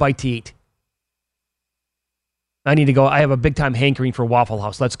to go get a bite to eat. I need to go. I have a big-time hankering for Waffle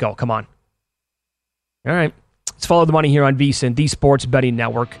House. Let's go. Come on. All right. Let's follow the money here on VSiN, the Sports Betting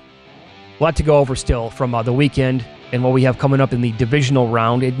Network. A lot to go over still from the weekend and what we have coming up in the divisional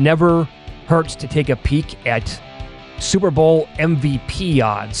round. It never hurts to take a peek at Super Bowl MVP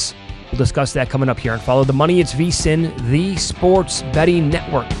odds. We'll discuss that coming up here and follow the money. It's VSiN, the Sports Betting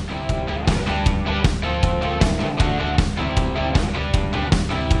Network.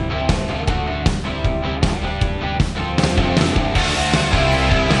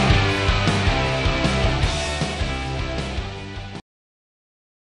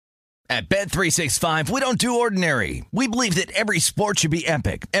 At Bet365, we don't do ordinary. We believe that every sport should be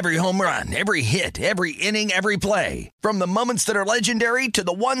epic. Every home run, every hit, every inning, every play. From the moments that are legendary to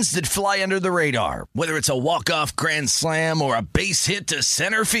the ones that fly under the radar. Whether it's a walk-off grand slam or a base hit to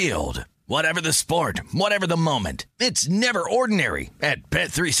center field. Whatever the sport, whatever the moment. It's never ordinary at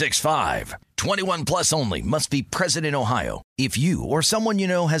Bet365. 21 plus only. Must be present in Ohio. If you or someone you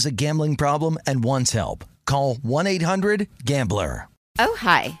know has a gambling problem and wants help, call 1-800-GAMBLER. Oh,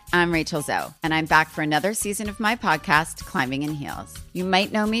 hi, I'm Rachel Zoe, and I'm back for another season of my podcast, Climbing in Heels. You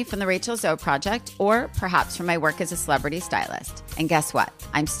might know me from the Rachel Zoe Project, or perhaps from my work as a celebrity stylist. And guess what?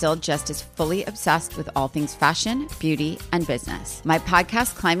 I'm still just as fully obsessed with all things fashion, beauty, and business. My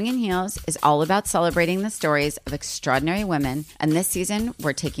podcast, Climbing in Heels, is all about celebrating the stories of extraordinary women, and this season,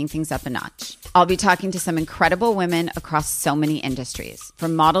 we're taking things up a notch. I'll be talking to some incredible women across so many industries,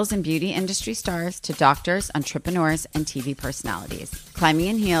 from models and beauty industry stars to doctors, entrepreneurs, and TV personalities. Climbing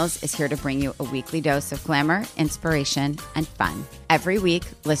in Heels is here to bring you a weekly dose of glamour, inspiration, and fun. Every week,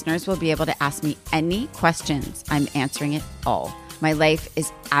 listeners will be able to ask me any questions. I'm answering it all. My life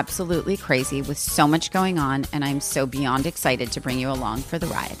is absolutely crazy with so much going on, and I'm so beyond excited to bring you along for the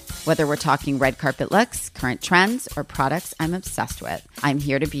ride. Whether we're talking red carpet looks, current trends, or products I'm obsessed with, I'm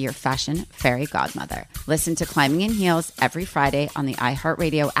here to be your fashion fairy godmother. Listen to Climbing in Heels every Friday on the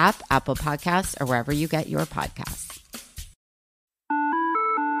iHeartRadio app, Apple Podcasts, or wherever you get your podcasts.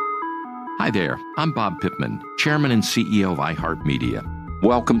 Hi there, I'm Bob Pittman, Chairman and CEO of iHeartMedia.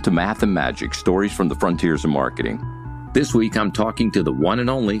 Welcome to Math and Magic, Stories from the Frontiers of Marketing. This week, I'm talking to the one and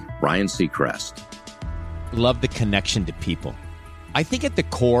only Ryan Seacrest. Love the connection to people. I think at the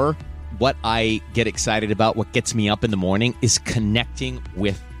core, what I get excited about, what gets me up in the morning, is connecting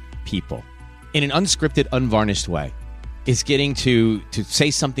with people in an unscripted, unvarnished way. Is getting to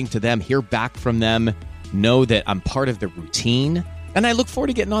say something to them, hear back from them, know that I'm part of the routine. And I look forward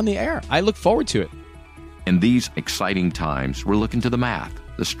to getting on the air. I look forward to it. In these exciting times, we're looking to the math,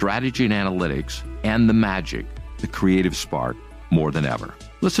 the strategy and analytics, and the magic, the creative spark, more than ever.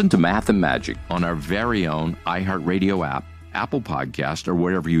 Listen to Math and Magic on our very own iHeartRadio app, Apple Podcast, or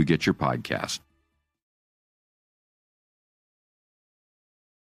wherever you get your podcast.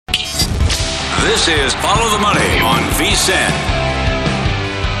 This is Follow the Money on VSiN.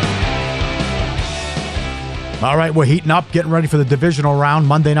 All right, we're heating up, getting ready for the divisional round,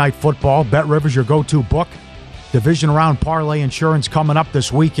 Monday Night Football. BetRivers, your go-to book. Division round parlay insurance coming up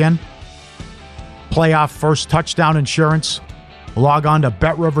this weekend. Playoff first touchdown insurance. Log on to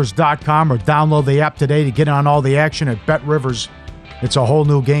BetRivers.com or download the app today to get on all the action at BetRivers. It's a whole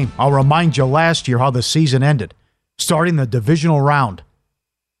new game. I'll remind you last year how the season ended. Starting the divisional round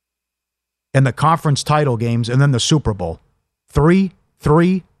and the conference title games and then the Super Bowl. 3,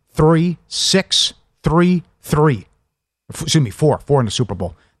 3, 3, 6, 3, 3. Excuse me, 4 in the Super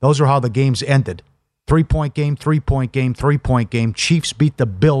Bowl. Those are how the games ended. 3-point game, 3-point game, 3-point game. Chiefs beat the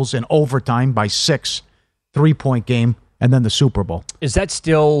Bills in overtime by 6. 3-point game, and then the Super Bowl. Is it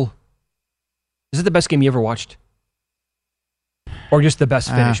the best game you ever watched? Or just the best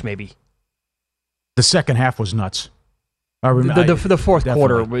finish, maybe? The second half was nuts. The fourth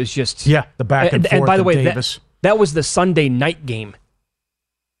quarter was just... Yeah, the back and forth. And by the way, Davis. That was the Sunday night game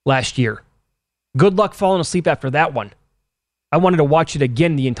last year. Good luck falling asleep after that one. I wanted to watch it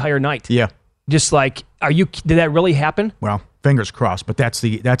again the entire night. Yeah. Just like, did that really happen? Well, fingers crossed, but that's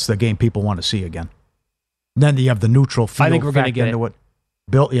the game people want to see again. Then you have the neutral field. I think we're going to get it.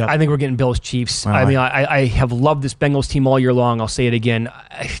 Bill, yeah. I think we're getting Bills Chiefs. I have loved this Bengals team all year long. I'll say it again.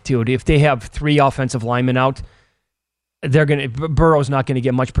 Dude, if they have 3 offensive linemen out, Burrow's not going to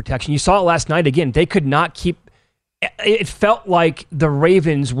get much protection. You saw it last night again. They could not keep... It felt like the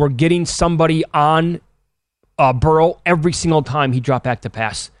Ravens were getting somebody on Burrow every single time he dropped back to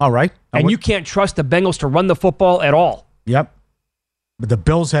pass. All right. And you can't trust the Bengals to run the football at all. Yep. But the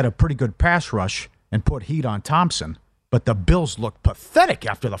Bills had a pretty good pass rush and put heat on Thompson. But the Bills looked pathetic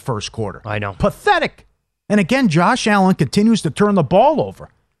after the first quarter. I know. Pathetic. And again, Josh Allen continues to turn the ball over.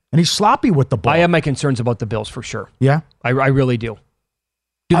 And he's sloppy with the ball. I have my concerns about the Bills for sure. Yeah? I really do.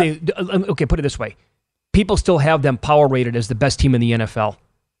 Okay, put it this way. People still have them power rated as the best team in the NFL.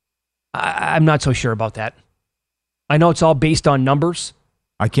 I'm not so sure about that. I know it's all based on numbers.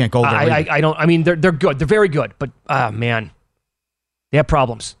 I can't go there. I mean, they're good. They're very good. But, man, they have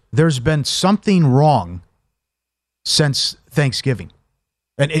problems. There's been something wrong since Thanksgiving.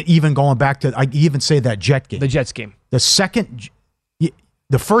 And even going back to, I even say that Jet game. The Jets game.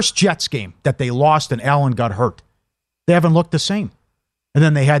 The first Jets game that they lost and Allen got hurt. They haven't looked the same. And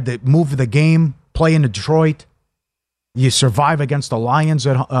then they had to move the game, play in Detroit. You survive against the Lions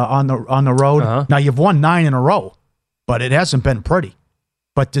on the road. Uh-huh. Now, you've won 9 in a row, but it hasn't been pretty.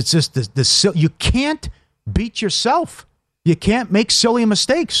 But it's just you can't beat yourself. You can't make silly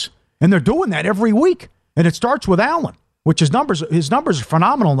mistakes. And they're doing that every week. And it starts with Allen, which his numbers are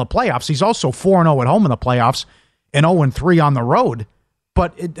phenomenal in the playoffs. He's also 4-0 at home in the playoffs and 0-3 on the road.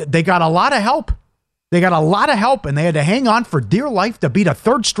 But they got a lot of help. They got a lot of help, and they had to hang on for dear life to beat a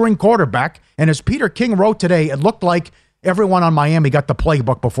third-string quarterback. And as Peter King wrote today, it looked like everyone on Miami got the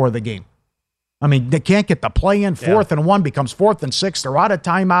playbook before the game. I mean, they can't get the play in. 4th and 1 becomes 4th and 6. They're out of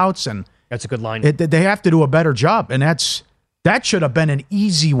timeouts, and that's a good line. They have to do a better job, and that should have been an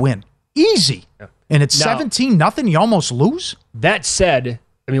easy win. Easy. Yeah. And it's 17-0. You almost lose. That said,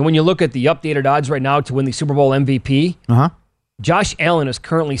 I mean, when you look at the updated odds right now to win the Super Bowl MVP, Josh Allen is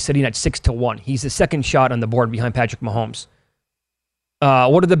currently sitting at 6-1. He's the second shot on the board behind Patrick Mahomes.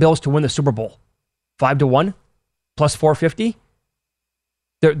 What are the Bills to win the Super Bowl? 5-1? Plus 450?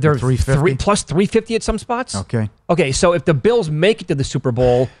 They're 350? Plus 350 at some spots? Okay, so if the Bills make it to the Super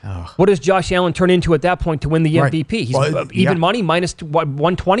Bowl, what does Josh Allen turn into at that point to win the MVP? He's even money, minus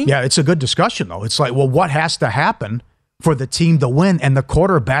 120? Yeah, it's a good discussion, though. It's like, well, what has to happen for the team to win, and the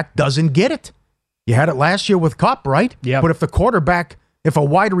quarterback doesn't get it? You had it last year with Kupp, right? Yeah. But if a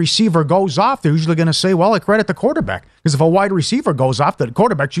wide receiver goes off, they're usually going to say, well, I credit the quarterback. Because if a wide receiver goes off, the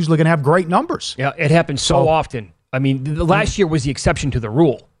quarterback's usually going to have great numbers. Yeah, it happens so often. I mean, the last year was the exception to the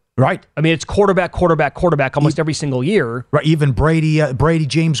rule. Right. I mean, it's quarterback almost every single year. Right. Even Brady,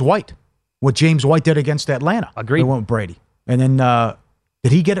 James White. What James White did against Atlanta. Agreed. They went with Brady. And then,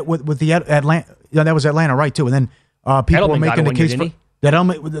 did he get it with the Atlanta? Yeah, that was Atlanta, right, too. And then people were making the case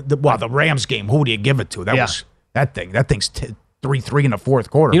for the Rams game. Who do you give it to? That was that thing. That thing's 3-3 in the fourth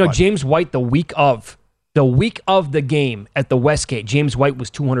quarter. You know, James White, the week of the game at the Westgate, James White was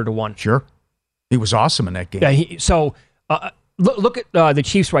 200-1. Sure. He was awesome in that game. Yeah, look at the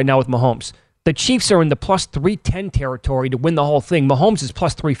Chiefs right now with Mahomes. The Chiefs are in the plus 310 territory to win the whole thing. Mahomes is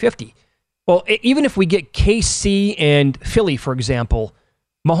plus 350. Well, even if we get KC and Philly, for example,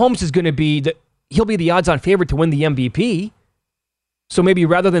 Mahomes is going to be he'll be the odds-on favorite to win the MVP. So maybe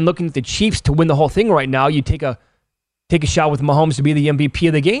rather than looking at the Chiefs to win the whole thing right now, you take a shot with Mahomes to be the MVP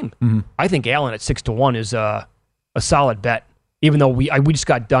of the game. Mm-hmm. I think Allen at 6-1 is a solid bet. Even though we just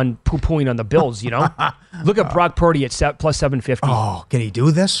got done poo-pooing on the Bills, Look at Brock Purdy at plus 750. Oh, can he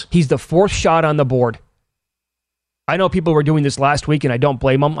do this? He's the fourth shot on the board. I know people were doing this last week, and I don't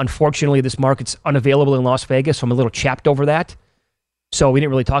blame them. Unfortunately, this market's unavailable in Las Vegas, so I'm a little chapped over that. So we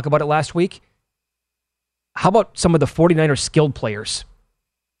didn't really talk about it last week. How about some of the 49ers skilled players?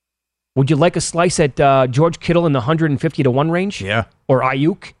 Would you like a slice at George Kittle in the 150 to 1 range? Yeah. Or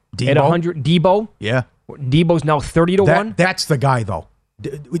Ayuk at 100? Debo? Yeah. Debo's now 30 to 1? That's the guy, though.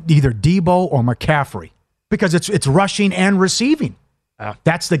 Either Debo or McCaffrey. Because it's rushing and receiving.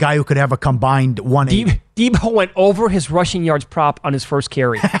 That's the guy who could have a combined 180. Debo went over his rushing yards prop on his first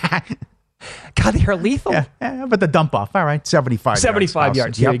carry. God, they are lethal. Yeah, but the dump off. All right, 75 yards. 75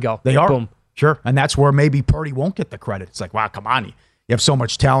 yards. Here you go. They are. Boom. Sure. And that's where maybe Purdy won't get the credit. It's like, wow, come on. You have so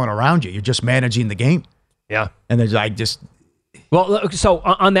much talent around you. You're just managing the game. Yeah. And there's like just... Well, so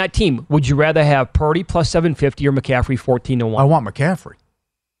on that team, would you rather have Purdy plus 750 or McCaffrey 14 to 1? I want McCaffrey.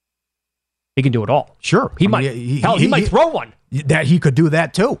 He can do it all. Sure. He might throw one. That he could do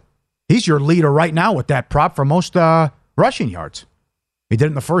that too. He's your leader right now with that prop for most rushing yards. He did it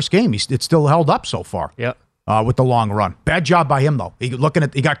in the first game. It's still held up so far. Yeah. With the long run. Bad job by him though. He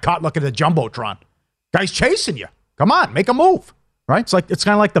got caught looking at the jumbotron. Guy's chasing you. Come on, make a move. Right? It's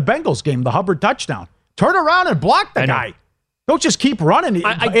kind of like the Bengals game, the Hubbard touchdown. Turn around and block the guy. Don't just keep running.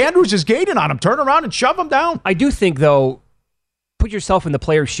 Andrews is gaining on him. Turn around and shove him down. I do think, though, put yourself in the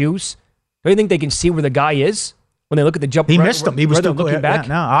player's shoes. Do you think they can see where the guy is when they look at the jump? He missed him. He was still looking back.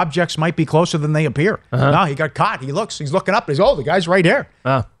 No, objects might be closer than they appear. No, he got caught. He's looking up. The guy's right here.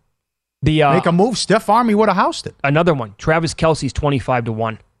 Make a move. Stiff arm. He would have housed it. Another one. Travis Kelce's 25 to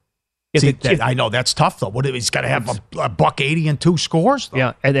 1. I know that's tough though. He's got to have a $180 and 2 scores. Though.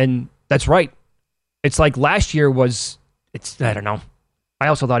 Yeah, and then that's right. It's like last year was. I don't know. I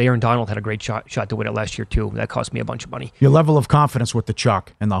also thought Aaron Donald had a great shot to win it last year too. That cost me a bunch of money. Your level of confidence with the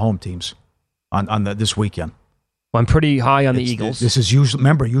chalk and the home teams on this weekend. Well, I'm pretty high on the Eagles. This is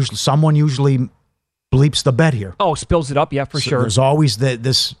usually someone bleeps the bet here. Oh, spills it up, yeah, for sure. There's always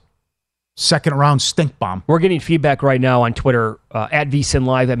this second round stink bomb. We're getting feedback right now on Twitter at VSiN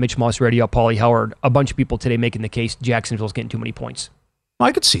Live, at Mitch Moss Radio, Paulie Howard. A bunch of people today making the case Jacksonville's getting too many points.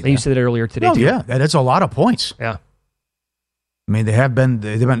 I could see that. You said it earlier today too. Yeah, that's a lot of points. Yeah. I mean, they've been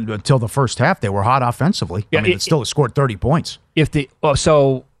until the first half. They were hot offensively. Yeah, it still scored 30 points. Just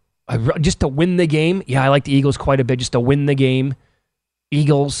to win the game, I like the Eagles quite a bit. Just to win the game,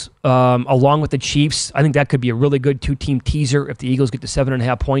 Eagles along with the Chiefs. I think that could be a really good 2-team teaser if the Eagles get to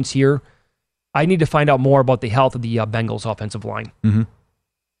 7.5 points here. I need to find out more about the health of the Bengals offensive line. Because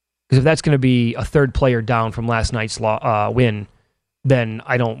if that's going to be a third player down from last night's win, then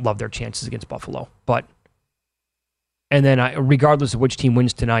I don't love their chances against Buffalo. And then regardless of which team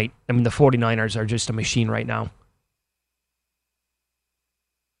wins tonight, I mean, the 49ers are just a machine right now.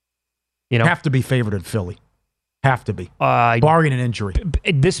 Have to be favored in Philly. Have to be. Barring an injury.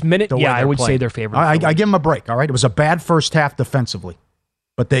 This minute, I would say they're favored. I give them a break, all right? It was a bad first half defensively.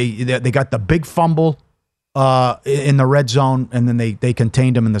 But they got the big fumble in the red zone, and then they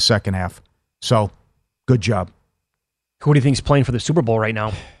contained them in the second half. So, good job. Who do you think is playing for the Super Bowl right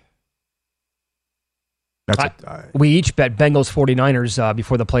now? We each bet Bengals 49ers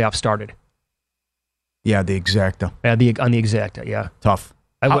before the playoffs started. Yeah, the exacta. On the exacta, yeah. Tough.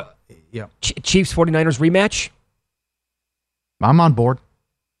 Chiefs 49ers rematch? I'm on board.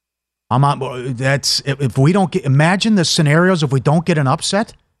 That's if we don't get. Imagine the scenarios if we don't get an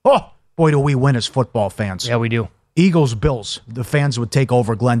upset. Oh boy, do we win as football fans? Yeah, we do. Eagles, Bills. The fans would take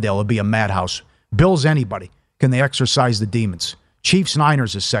over Glendale. It'd be a madhouse. Bills, anybody. Can they exercise the demons? Chiefs,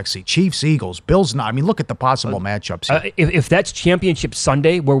 Niners is sexy. Chiefs, Eagles, Bills. I mean, look at the possible matchups here. If that's Championship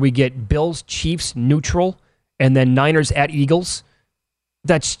Sunday, where we get Bills, Chiefs neutral, and then Niners at Eagles,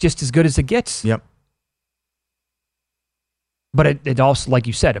 that's just as good as it gets. Yep. But it also, like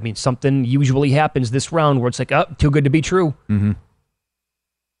you said, I mean, something usually happens this round where it's like, too good to be true. Mm-hmm.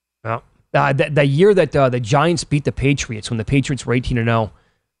 Well, the year that the Giants beat the Patriots, when the Patriots were 18-0,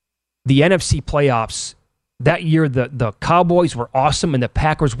 the NFC playoffs, that year the Cowboys were awesome and the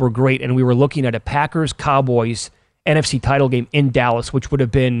Packers were great, and we were looking at a Packers-Cowboys NFC title game in Dallas, which would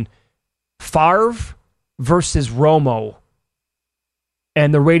have been Favre versus Romo,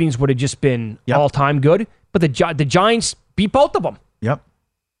 and the ratings would have just been all-time good. But the Giants beat both of them. Yep.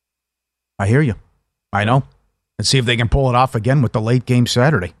 I hear you. I know. And see if they can pull it off again with the late game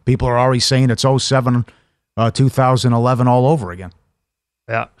Saturday. People are already saying it's 2007, 2011 all over again.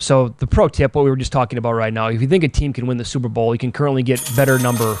 Yeah. So the pro tip, what we were just talking about right now, if you think a team can win the Super Bowl, you can currently get better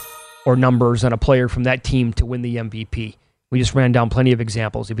numbers on a player from that team to win the MVP. We just ran down plenty of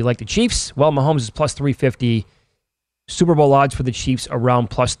examples. If you like the Chiefs, well, Mahomes is plus 350. Super Bowl odds for the Chiefs around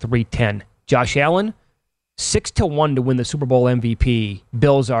plus 310. Josh Allen, 6-1 to win the Super Bowl MVP.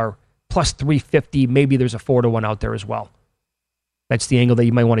 Bills are plus 350. Maybe there's a 4-1 out there as well. That's the angle that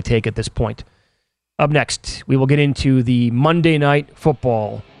you might want to take at this point. Up next, we will get into the Monday Night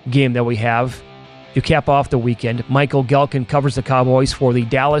Football game that we have to cap off the weekend. Michael Gelkin covers the Cowboys for the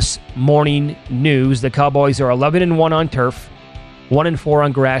Dallas Morning News. The Cowboys are 11-1 on turf, 1-4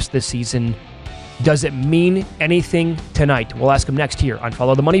 on grass this season. Does it mean anything tonight? We'll ask him next here on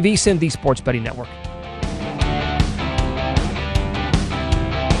Follow the Money, VSiN, the Sports Betting Network.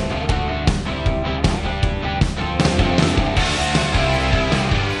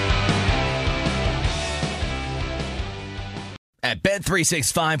 At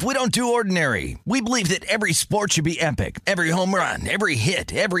Bet365, we don't do ordinary. We believe that every sport should be epic. Every home run, every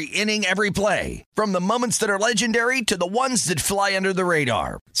hit, every inning, every play. From the moments that are legendary to the ones that fly under the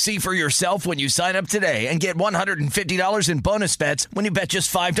radar. See for yourself when you sign up today and get $150 in bonus bets when you bet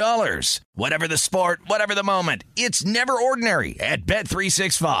just $5. Whatever the sport, whatever the moment, it's never ordinary at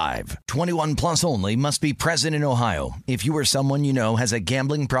Bet365. 21 plus only. Must be present in Ohio. If you or someone you know has a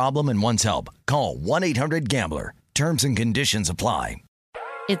gambling problem and wants help, call 1-800-GAMBLER. Terms and conditions apply.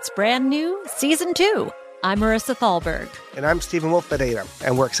 It's brand new, Season 2. I'm Marissa Thalberg. And I'm Stephen Wolf-Bedeta,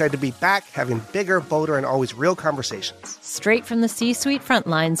 and we're excited to be back having bigger, bolder, and always real conversations. Straight from the C-suite front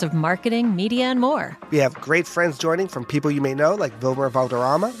lines of marketing, media, and more. We have great friends joining from people you may know, like Wilmer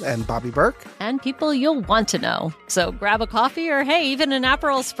Valderrama and Bobby Burke. And people you'll want to know. So grab a coffee or, hey, even an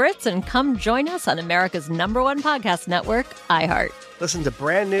Aperol Spritz and come join us on America's #1 podcast network, iHeart. Listen to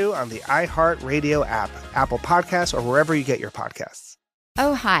brand new on the iHeart Radio app, Apple Podcasts, or wherever you get your podcasts.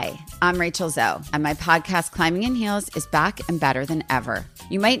 Oh, hi, I'm Rachel Zoe, and my podcast, Climbing in Heels, is back and better than ever.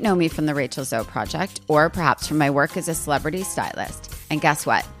 You might know me from the Rachel Zoe Project, or perhaps from my work as a celebrity stylist. And guess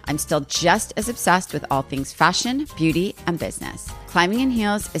what? I'm still just as obsessed with all things fashion, beauty, and business. Climbing in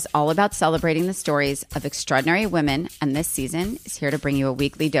Heels is all about celebrating the stories of extraordinary women, and this season is here to bring you a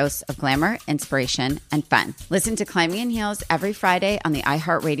weekly dose of glamour, inspiration, and fun. Listen to Climbing in Heels every Friday on the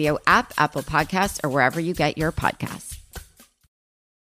iHeartRadio app, Apple Podcasts, or wherever you get your podcasts.